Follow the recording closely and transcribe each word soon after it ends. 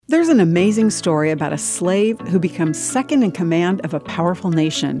There's an amazing story about a slave who becomes second in command of a powerful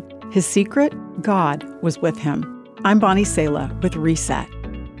nation. His secret? God was with him. I'm Bonnie Sala with Reset.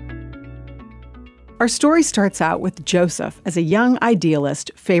 Our story starts out with Joseph as a young idealist,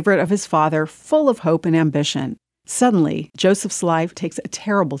 favorite of his father, full of hope and ambition. Suddenly, Joseph's life takes a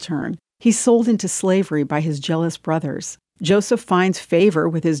terrible turn. He's sold into slavery by his jealous brothers. Joseph finds favor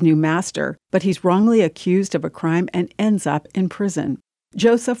with his new master, but he's wrongly accused of a crime and ends up in prison.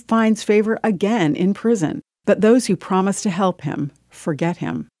 Joseph finds favor again in prison, but those who promise to help him forget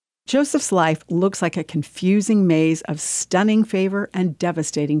him. Joseph's life looks like a confusing maze of stunning favor and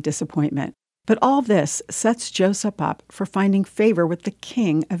devastating disappointment. But all this sets Joseph up for finding favor with the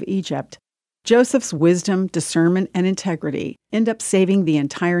king of Egypt. Joseph's wisdom, discernment, and integrity end up saving the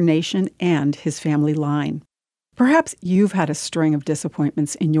entire nation and his family line. Perhaps you've had a string of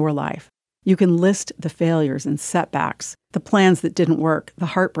disappointments in your life. You can list the failures and setbacks, the plans that didn't work, the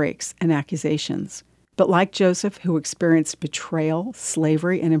heartbreaks and accusations. But like Joseph, who experienced betrayal,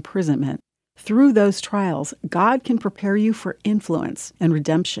 slavery, and imprisonment, through those trials, God can prepare you for influence and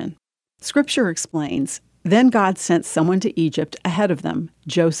redemption. Scripture explains, "Then God sent someone to Egypt ahead of them,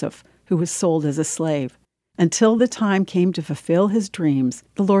 Joseph, who was sold as a slave. Until the time came to fulfill his dreams,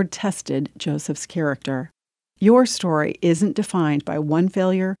 the Lord tested Joseph's character." Your story isn't defined by one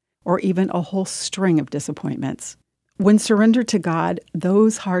failure or even a whole string of disappointments. When surrendered to God,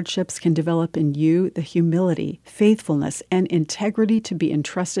 those hardships can develop in you the humility, faithfulness, and integrity to be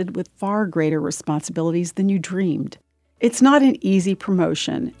entrusted with far greater responsibilities than you dreamed. It's not an easy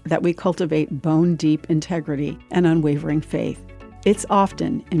promotion that we cultivate bone-deep integrity and unwavering faith. It's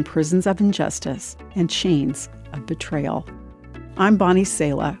often in prisons of injustice and chains of betrayal. I'm Bonnie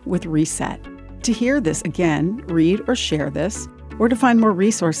Sala with Reset. To hear this again, read or share this, or to find more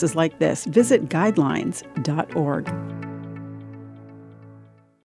resources like this, visit guidelines.org.